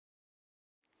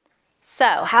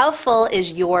So, how full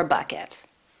is your bucket?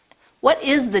 What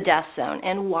is the death zone,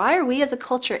 and why are we as a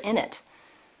culture in it?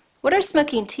 What are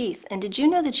smoking teeth, and did you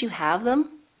know that you have them?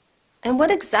 And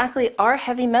what exactly are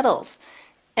heavy metals?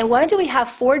 And why do we have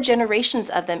 4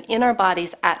 generations of them in our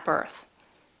bodies at birth?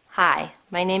 Hi,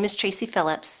 my name is Tracy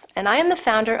Phillips, and I am the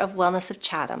founder of Wellness of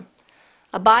Chatham,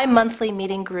 a bi-monthly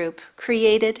meeting group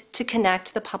created to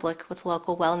connect the public with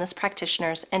local wellness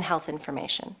practitioners and health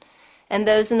information, and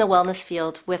those in the wellness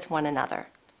field with one another.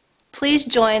 Please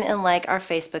join and like our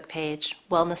Facebook page,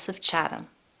 Wellness of Chatham.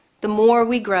 The more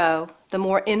we grow, the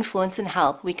more influence and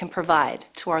help we can provide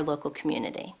to our local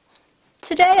community.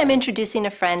 Today I'm introducing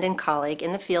a friend and colleague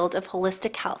in the field of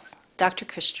holistic health, Dr.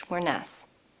 Christian Warness.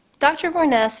 Dr.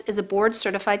 Warness is a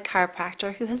board-certified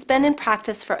chiropractor who has been in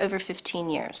practice for over 15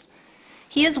 years.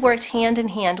 He has worked hand in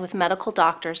hand with medical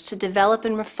doctors to develop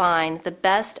and refine the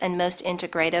best and most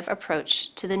integrative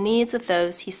approach to the needs of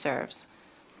those he serves.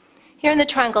 Here in the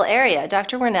Triangle area,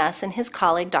 Dr. Warness and his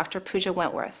colleague, Dr. Pooja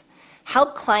Wentworth,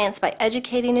 help clients by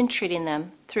educating and treating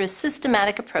them through a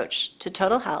systematic approach to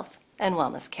total health and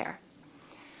wellness care.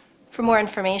 For more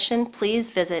information, please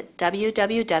visit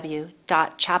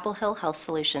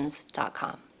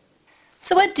www.chapelhillhealthsolutions.com.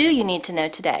 So what do you need to know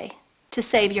today to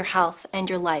save your health and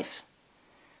your life?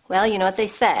 Well, you know what they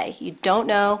say, you don't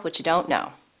know what you don't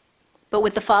know. But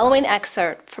with the following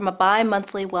excerpt from a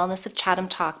bi-monthly Wellness of Chatham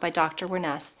talk by Dr.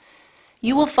 Warness,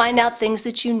 you will find out things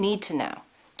that you need to know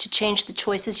to change the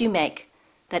choices you make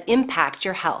that impact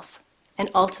your health and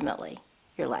ultimately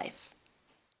your life.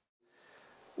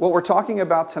 What we're talking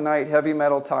about tonight, heavy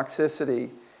metal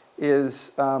toxicity,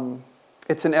 is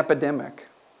it's an epidemic.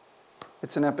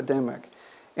 It's an epidemic.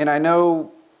 And I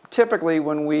know typically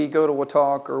when we go to a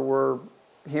talk or we're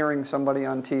hearing somebody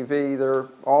on TV, they're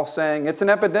all saying, it's an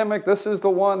epidemic, this is the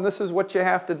one, this is what you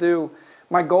have to do.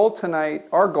 My goal tonight,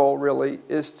 our goal really,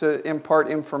 is to impart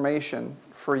information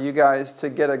for you guys to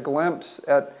get a glimpse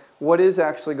at what is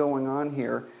actually going on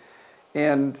here.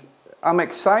 And I'm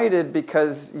excited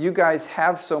because you guys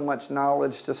have so much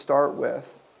knowledge to start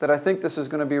with that I think this is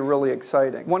going to be really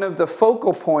exciting. One of the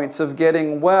focal points of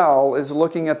getting well is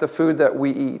looking at the food that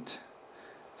we eat.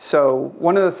 So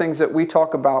one of the things that we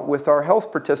talk about with our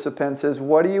health participants is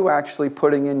what are you actually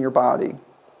putting in your body?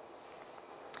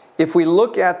 If we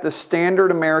look at the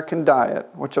standard American diet,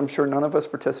 which I'm sure none of us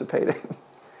participate in,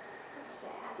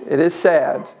 it is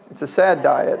sad. It's a sad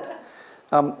diet.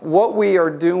 What we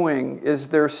are doing is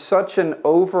there's such an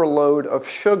overload of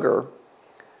sugar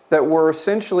that we're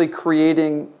essentially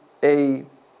creating a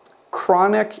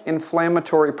chronic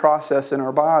inflammatory process in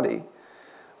our body,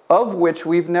 of which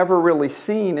we've never really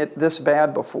seen it this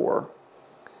bad before,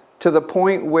 to the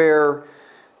point where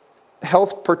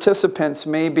health participants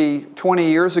maybe 20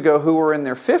 years ago who were in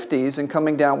their 50s and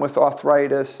coming down with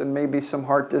arthritis and maybe some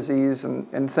heart disease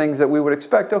and things that we would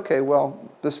expect, okay, well,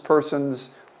 this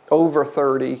person's over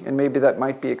 30 and maybe that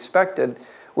might be expected.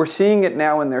 We're seeing it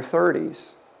now in their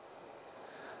 30s.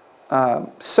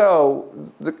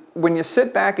 When you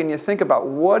sit back and you think about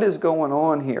what is going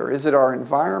on here, is it our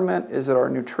environment? Is it our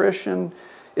nutrition?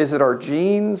 Is it our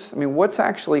genes? I mean, what's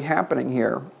actually happening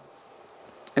here?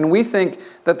 And we think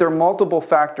that there are multiple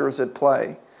factors at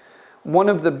play. One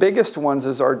of the biggest ones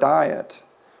is our diet.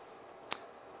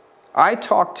 I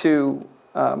talk to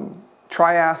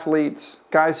triathletes,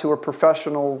 guys who are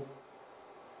professional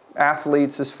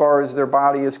athletes as far as their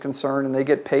body is concerned, and they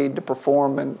get paid to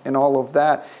perform and all of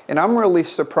that. And I'm really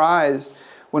surprised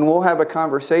when we'll have a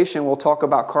conversation, we'll talk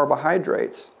about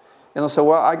carbohydrates. And they'll say,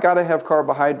 well, I got to have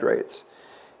carbohydrates.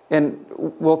 And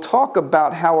we'll talk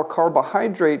about how a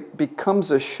carbohydrate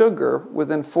becomes a sugar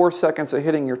within 4 seconds of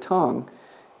hitting your tongue.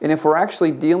 And if we're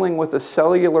actually dealing with a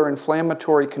cellular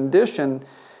inflammatory condition,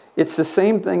 it's the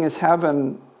same thing as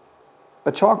having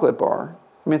a chocolate bar.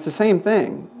 I mean, it's the same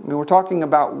thing. I mean, we're talking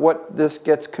about what this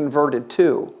gets converted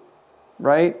to,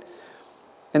 right?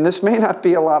 And this may not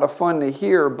be a lot of fun to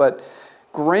hear, but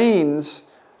grains,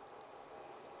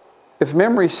 if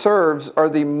memory serves, are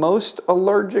the most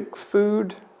allergic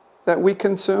food that we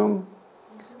consume,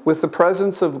 with the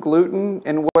presence of gluten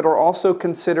and what are also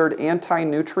considered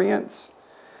anti-nutrients.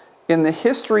 In the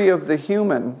history of the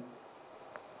human,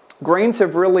 grains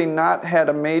have really not had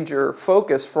a major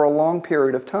focus for a long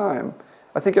period of time.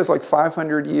 I think it's like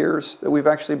 500 years that we've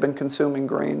actually been consuming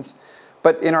grains.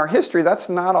 But in our history, that's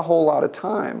not a whole lot of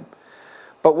time.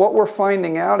 But what we're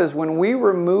finding out is when we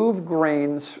remove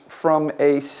grains from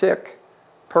a sick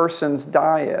person's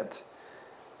diet,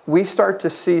 we start to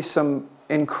see some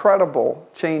incredible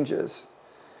changes.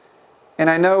 And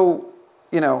I know,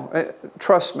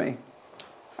 trust me,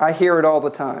 I hear it all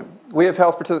the time. We have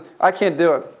health participants. I can't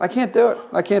do it. I can't do it.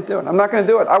 I can't do it. I'm not going to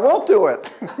do it. I won't do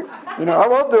it. I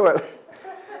won't do it.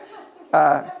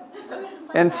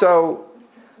 And so,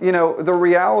 the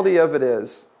reality of it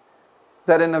is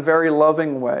that in a very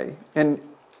loving way, and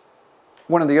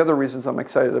one of the other reasons I'm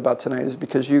excited about tonight is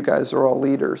because you guys are all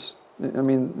leaders. I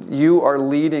mean, you are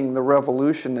leading the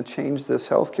revolution to change this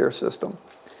healthcare system.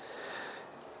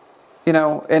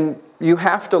 And you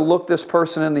have to look this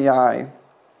person in the eye.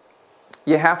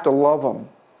 You have to love them.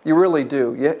 You really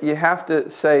do. You have to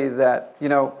say that,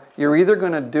 you're either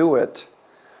going to do it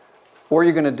or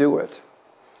you're going to do it.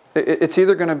 It's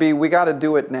either going to be, we got to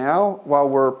do it now while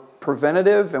we're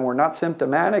preventative and we're not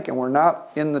symptomatic and we're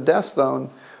not in the death zone,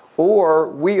 or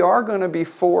we are going to be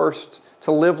forced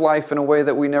to live life in a way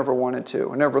that we never wanted to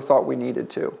or never thought we needed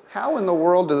to. How in the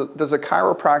world does a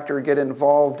chiropractor get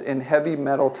involved in heavy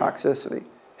metal toxicity?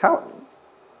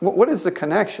 What is the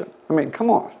connection? I mean,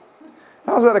 come on.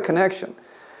 How's that a connection?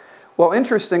 Well,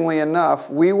 interestingly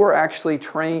enough, we were actually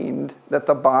trained that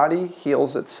the body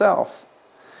heals itself.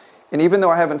 And even though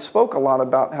I haven't spoke a lot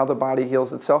about how the body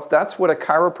heals itself, that's what a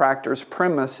chiropractor's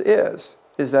premise is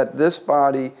that this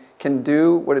body can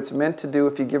do what it's meant to do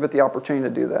if you give it the opportunity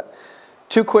to do that.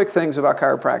 Two quick things about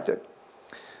chiropractic.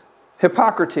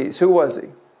 Hippocrates, who was he?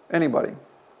 Anybody?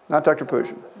 Not Dr.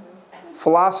 Pugin.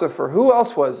 Philosopher, who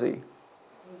else was he?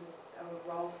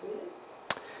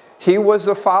 He was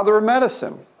the father of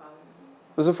medicine.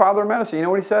 Was the father of medicine. You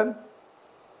know what he said?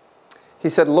 He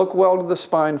said, look well to the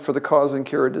spine for the cause and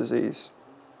cure of disease.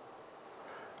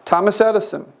 Thomas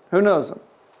Edison, who knows him?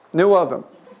 Knew of him.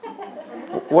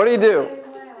 What did he do?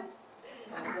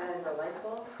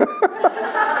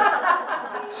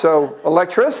 So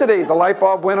electricity, the light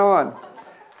bulb went on.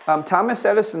 Thomas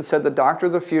Edison said the doctor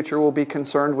of the future will be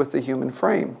concerned with the human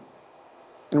frame.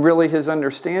 And really his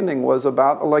understanding was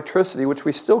about electricity, which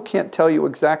we still can't tell you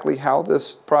exactly how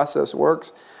this process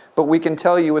works, but we can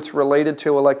tell you it's related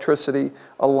to electricity,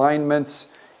 alignments,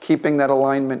 keeping that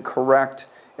alignment correct,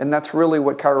 and that's really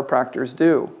what chiropractors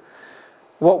do.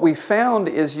 What we found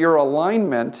is your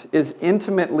alignment is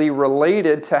intimately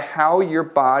related to how your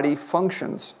body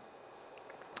functions.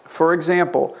 For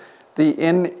example, the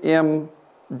NMDA,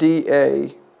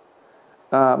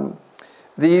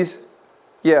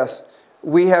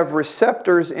 we have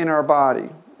receptors in our body.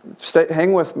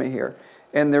 Hang with me here.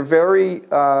 And they're very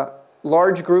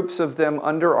large groups of them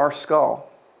under our skull.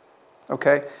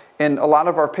 Okay? And a lot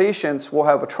of our patients will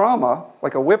have a trauma,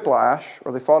 like a whiplash,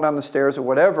 or they fall down the stairs or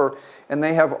whatever, and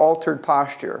they have altered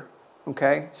posture.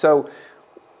 Okay? So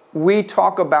we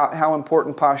talk about how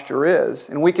important posture is,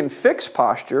 and we can fix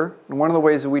posture, and one of the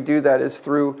ways that we do that is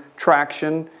through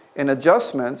traction and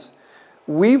adjustments.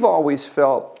 We've always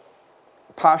felt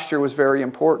posture was very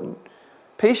important.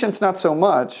 Patients not so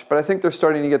much, but I think they're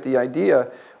starting to get the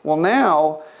idea. Well,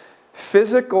 now,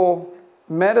 physical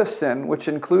medicine, which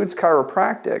includes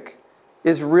chiropractic,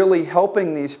 is really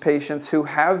helping these patients who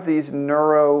have these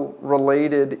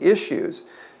neuro-related issues.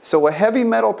 So a heavy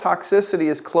metal toxicity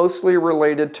is closely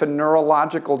related to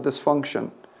neurological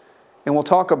dysfunction. And we'll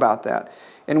talk about that.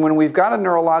 And when we've got a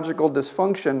neurological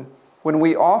dysfunction, when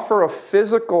we offer a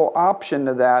physical option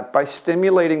to that by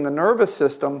stimulating the nervous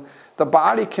system, the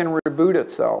body can reboot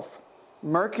itself.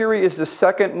 Mercury is the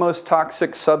second most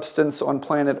toxic substance on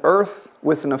planet Earth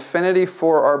with an affinity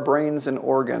for our brains and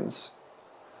organs.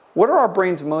 What are our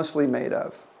brains mostly made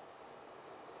of?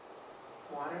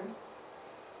 Water.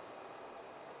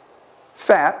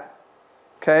 Fat.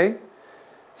 Okay?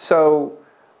 So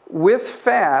with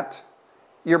fat,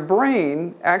 your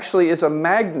brain actually is a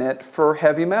magnet for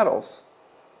heavy metals.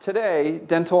 Today,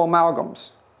 dental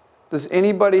amalgams. Does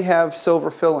anybody have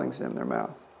silver fillings in their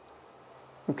mouth?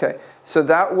 Okay, so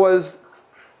that was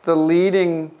the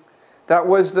leading, that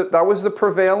was the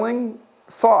prevailing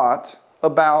thought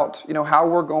about, how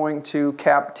we're going to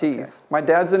cap teeth. My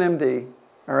dad's an MD,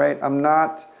 all right? I'm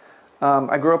not,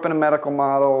 I grew up in a medical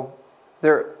model.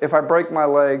 If I break my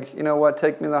leg, you know what,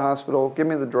 take me to the hospital, give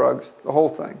me the drugs, the whole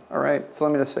thing, all right? So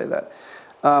let me just say that.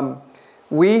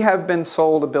 We have been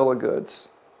sold a bill of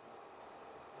goods,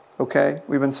 okay?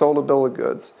 We've been sold a bill of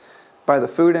goods by the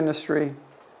food industry,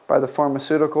 by the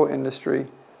pharmaceutical industry,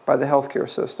 by the healthcare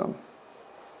system.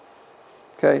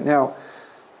 Okay, now,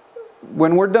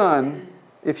 when we're done,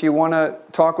 if you want to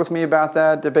talk with me about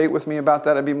that, debate with me about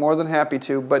that, I'd be more than happy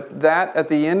to. But that, at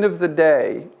the end of the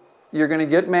day, you're going to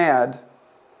get mad,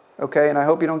 okay? And I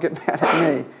hope you don't get mad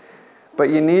at me. But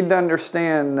you need to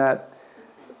understand that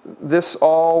this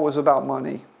all was about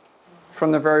money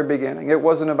from the very beginning. It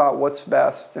wasn't about what's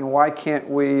best and why can't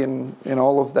we and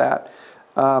all of that.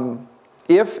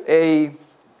 If a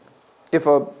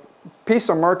piece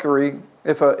of mercury,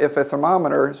 if a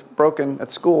thermometer is broken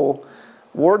at school,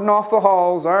 warding off the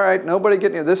halls, all right, nobody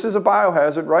get near. This is a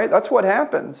biohazard, right? That's what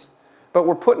happens. But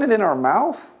we're putting it in our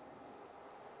mouth?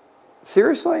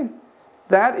 Seriously?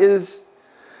 That's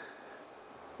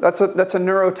a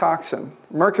neurotoxin.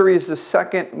 Mercury is the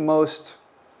second most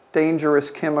dangerous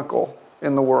chemical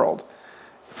in the world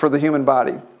for the human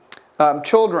body.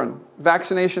 Children,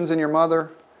 vaccinations in your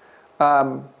mother.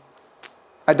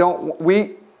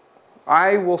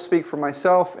 I will speak for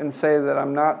myself and say that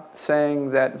I'm not saying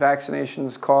that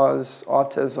vaccinations cause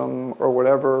autism or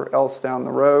whatever else down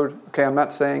the road. Okay, I'm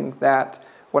not saying that.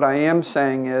 What I am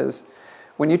saying is,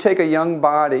 when you take a young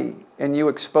body and you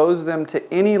expose them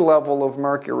to any level of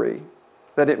mercury,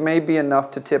 that it may be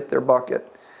enough to tip their bucket.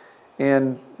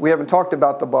 And we haven't talked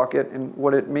about the bucket and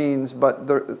what it means, but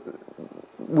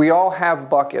we all have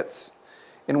buckets.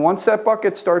 And once that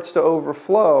bucket starts to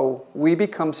overflow, we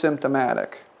become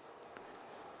symptomatic.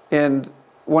 And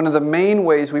one of the main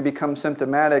ways we become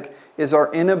symptomatic is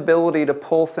our inability to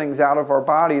pull things out of our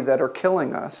body that are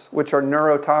killing us, which are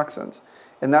neurotoxins.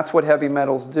 And that's what heavy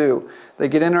metals do. They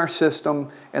get in our system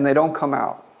and they don't come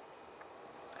out.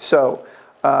 So,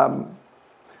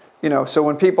 so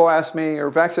when people ask me, are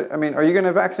you going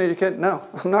to vaccinate your kid? No,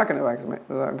 I'm not going to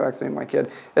vaccinate my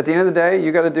kid. At the end of the day,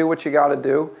 you got to do what you got to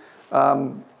do.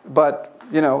 But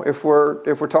if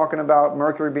we're talking about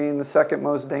mercury being the second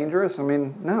most dangerous,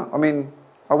 no.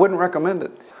 I wouldn't recommend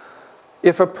it.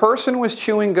 If a person was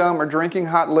chewing gum or drinking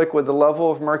hot liquid, the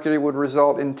level of mercury would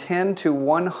result in 10 to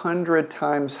 100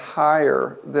 times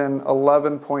higher than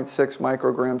 11.6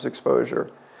 micrograms exposure.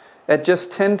 At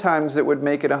just 10 times, it would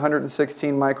make it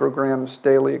 116 micrograms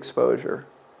daily exposure.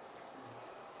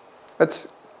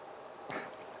 This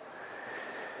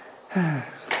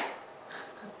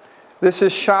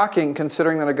is shocking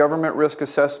considering that a government risk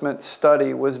assessment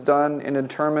study was done and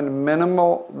determined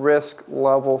minimal risk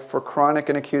level for chronic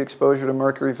and acute exposure to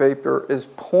mercury vapor is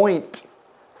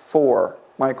 0.4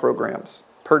 micrograms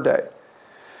per day.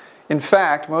 In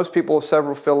fact, most people with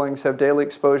several fillings have daily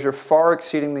exposure far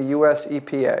exceeding the US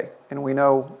EPA, and we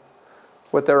know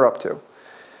what they're up to.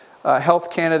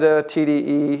 Health Canada,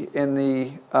 TDE, in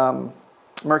the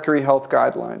Mercury Health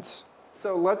Guidelines.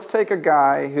 So let's take a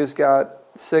guy who's got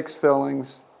 6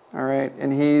 fillings, all right,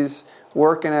 and he's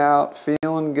working out,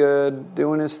 feeling good,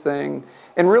 doing his thing.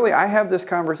 And really, I have this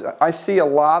conversation. I see a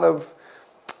lot of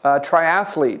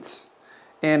triathletes,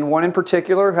 and one in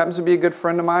particular happens to be a good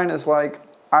friend of mine. Is like,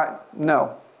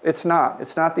 no, it's not.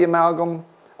 It's not the amalgam.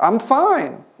 I'm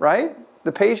fine, right?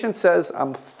 The patient says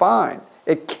I'm fine.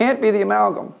 It can't be the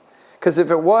amalgam, because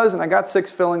if it was, and I got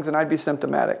 6 fillings, then I'd be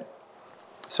symptomatic.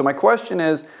 So my question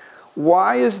is,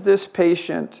 why is this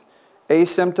patient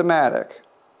asymptomatic,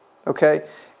 okay?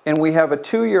 And we have a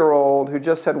 2-year-old who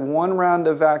just had 1 round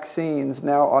of vaccines,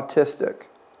 now autistic.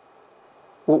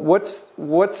 What's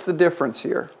the difference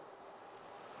here?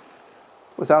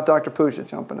 Without Dr. Puja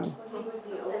jumping in. Well, he would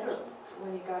be older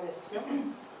when he got his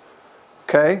fillings.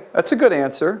 Okay, that's a good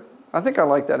answer. I think I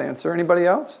like that answer. Anybody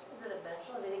else? Is it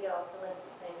eventual? Did he get all fillings at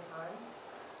the same time?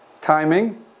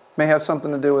 Timing may have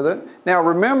something to do with it. Now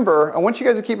remember, I want you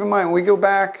guys to keep in mind, we go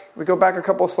back a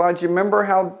couple of slides, you remember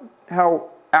how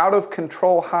out of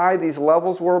control high these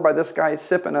levels were by this guy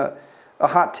sipping a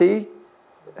hot tea?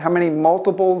 How many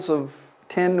multiples of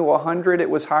 10 to 100 it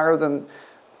was higher than,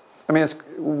 it's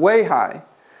way high.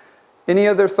 Any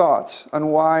other thoughts on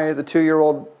why the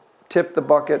 2-year-old tipped the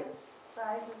bucket?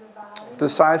 Size of the body.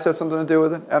 Does size have something to do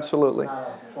with it? Absolutely. Not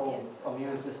a full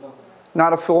immune system.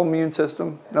 Not a full immune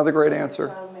system. Another great answer.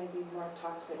 The child may be more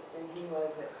toxic than he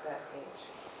was at that age.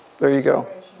 There you go.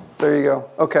 There you go.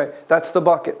 Okay, that's the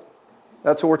bucket.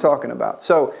 That's what we're talking about.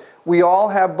 So we all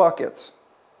have buckets.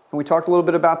 And we talked a little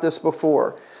bit about this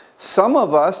before. Some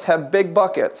of us have big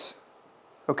buckets.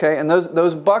 Okay, and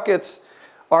those buckets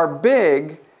are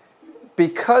big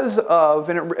because of,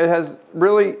 and it has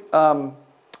really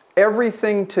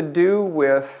everything to do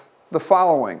with the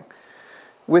following.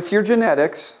 With your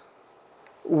genetics,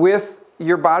 with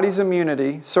your body's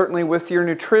immunity, certainly with your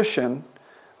nutrition,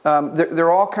 there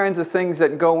are all kinds of things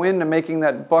that go into making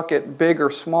that bucket big or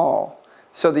small.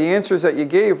 So the answers that you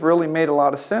gave really made a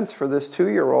lot of sense for this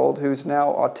 2-year-old who's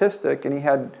now autistic, and he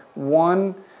had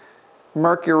 1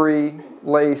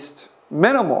 mercury-laced,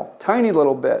 minimal, tiny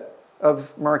little bit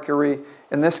of mercury,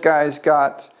 and this guy's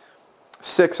got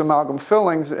 6 amalgam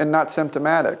fillings and not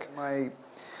symptomatic.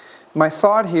 My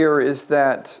thought here is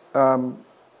that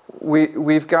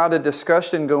we've got a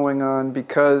discussion going on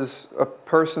because a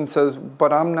person says,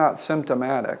 but I'm not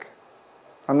symptomatic.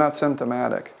 I'm not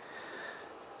symptomatic.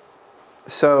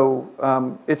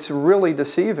 So it's really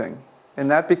deceiving. And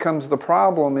that becomes the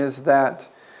problem, is that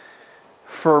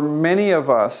for many of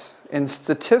us, and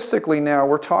statistically now,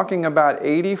 we're talking about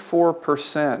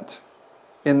 84%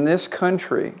 in this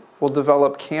country will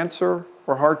develop cancer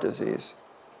or heart disease.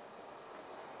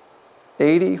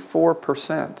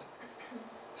 84%.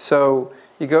 So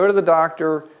you go to the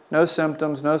doctor, no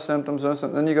symptoms, no symptoms, no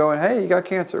symptoms. Then you go in, hey, you got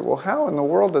cancer. Well, how in the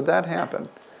world did that happen?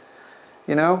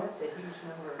 You know? That's a huge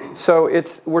number. So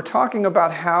we're talking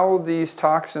about how these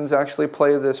toxins actually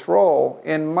play this role.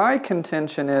 And my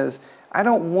contention is, I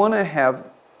don't want to have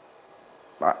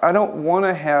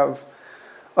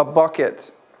a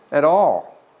bucket at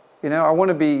all. You know, I want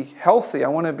to be healthy. I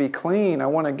want to be clean. I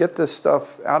want to get this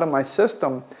stuff out of my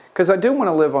system, because I do want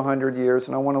to live 100 years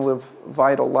and I want to live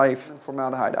vital life in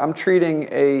formaldehyde. I'm treating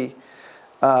a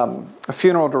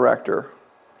funeral director,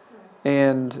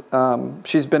 and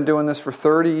she's been doing this for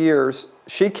 30 years.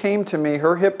 She came to me,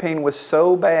 her hip pain was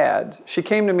so bad. She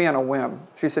came to me on a whim.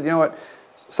 She said, you know what,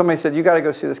 somebody said, you got to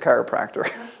go see this chiropractor.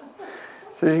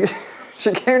 So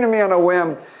she came to me on a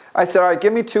whim. I said, all right,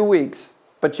 give me 2 weeks,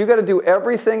 but you got to do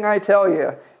everything I tell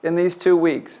you in these 2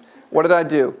 weeks. What did I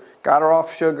do? Got her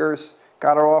off sugars,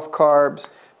 got her off carbs,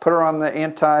 put her on the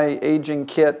anti-aging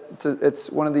kit.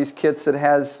 It's one of these kits that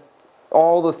has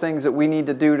all the things that we need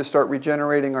to do to start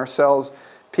regenerating our cells.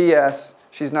 P.S.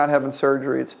 She's not having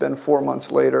surgery. It's been 4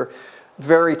 months later.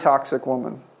 Very toxic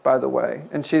woman, by the way.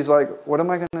 And she's like, what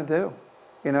am I going to do?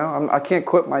 You know, I can't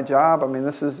quit my job. I mean,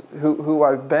 this is who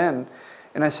I've been.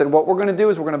 And I said, what we're going to do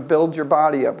is we're going to build your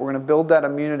body up. We're going to build that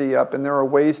immunity up, and there are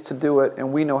ways to do it,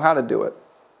 and we know how to do it.